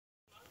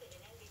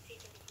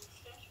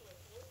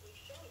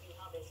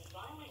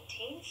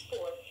team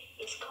sport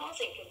is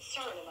causing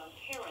concern among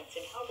parents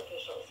and health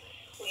officials.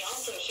 We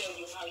also showed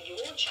you how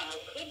your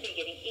child could be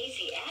getting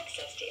easy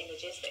access to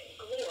images that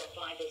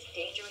glorify this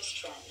dangerous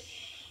trend.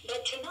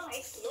 But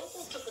tonight,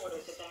 local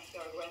supporters of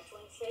backyard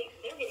wrestling say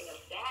they're getting a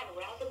bad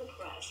rap in the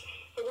press.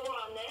 For more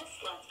on this,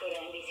 let's go to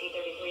NBC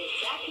 33's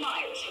Zach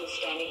Myers, who's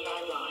standing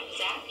by live.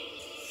 Zach?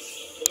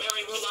 Well,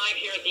 Mary, we're live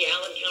here at the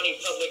Allen County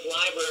Public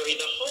Library,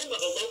 the home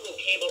of a local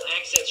cable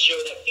access show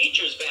that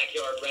features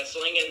backyard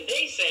wrestling, and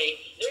they say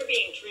they're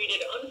being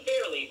treated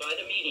unfairly by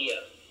the media.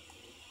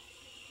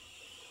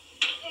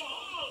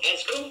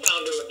 As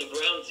co-founder of the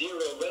Ground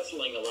Zero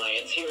Wrestling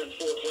Alliance here in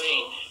Fort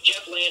Wayne,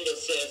 Jeff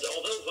Landis says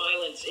although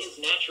violence is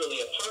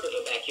naturally a part of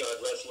a backyard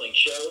wrestling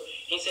show,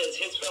 he says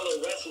his fellow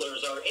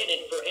wrestlers are in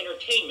it for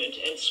entertainment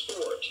and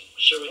sport.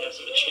 Sure, we have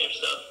some extreme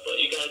stuff, but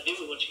you gotta do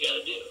what you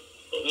gotta do.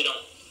 But we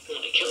don't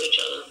want to kill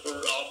each other.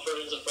 We're all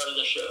friends in front of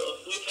the show.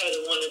 We've had a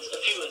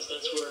few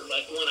instances where,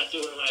 like, one I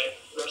threw one of my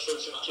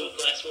wrestlers into a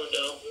glass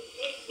window,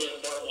 a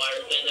barbed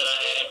wire thing that I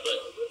had, but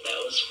that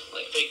was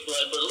like fake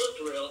blood, but it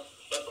looked real.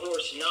 Of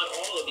course, not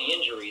all of the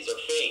injuries are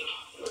fake.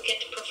 Look at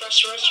the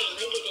professional wrestlers,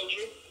 they get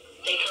injured.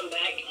 They come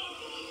back.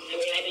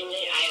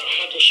 I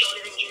had the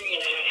shoulder injury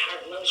and I had heart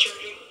and lung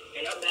surgery,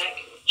 and I'm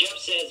back. Jeff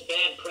says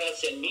bad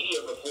press and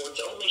media reports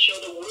only show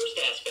the worst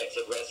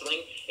aspects of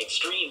wrestling,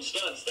 extreme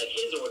stunts that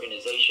his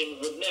organization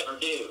would never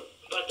do.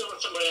 By throwing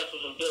somebody off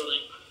of a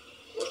building,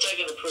 what's that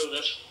going to prove?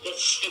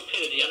 That's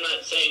stupidity. I'm not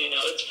saying,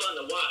 it's fun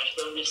to watch,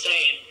 but I'm just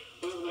saying,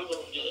 we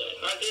won't do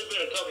that. There's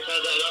been a couple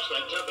times I lost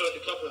my temper with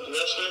a couple of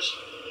wrestlers,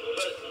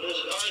 but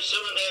there's always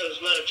someone there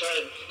who's going to try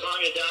to calm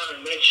you down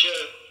and make sure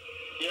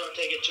you don't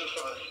take it too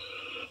far.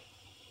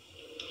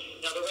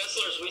 Now, the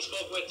wrestlers we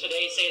spoke with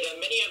today say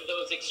that many of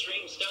those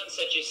extreme stunts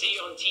that you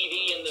see on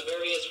TV in the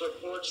various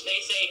reports,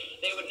 they say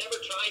they would never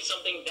try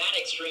something that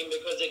extreme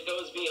because it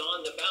goes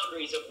beyond the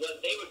boundaries of what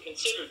they would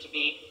consider to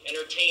be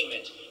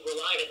entertainment. We're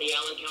live at the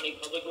Allen County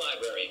Public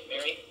Library.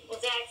 Mary?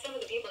 Well, Zach, some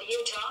of the people you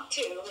talked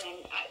to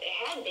and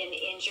had been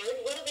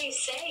injured, what do they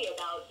say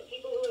about the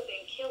people who have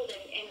been killed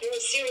and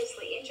very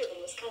seriously injured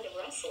in this kind of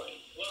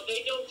wrestling? Well,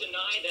 they don't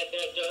deny that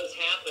that does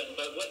happen,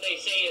 but what they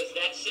say is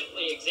that's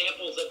simply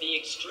examples of the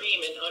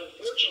extreme and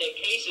unfortunate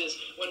cases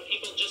when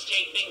people just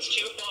take things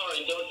too far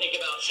and don't think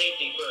about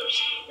safety first.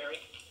 Mary?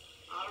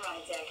 All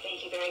right, Zach,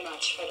 thank you very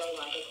much for the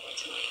live report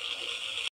tonight.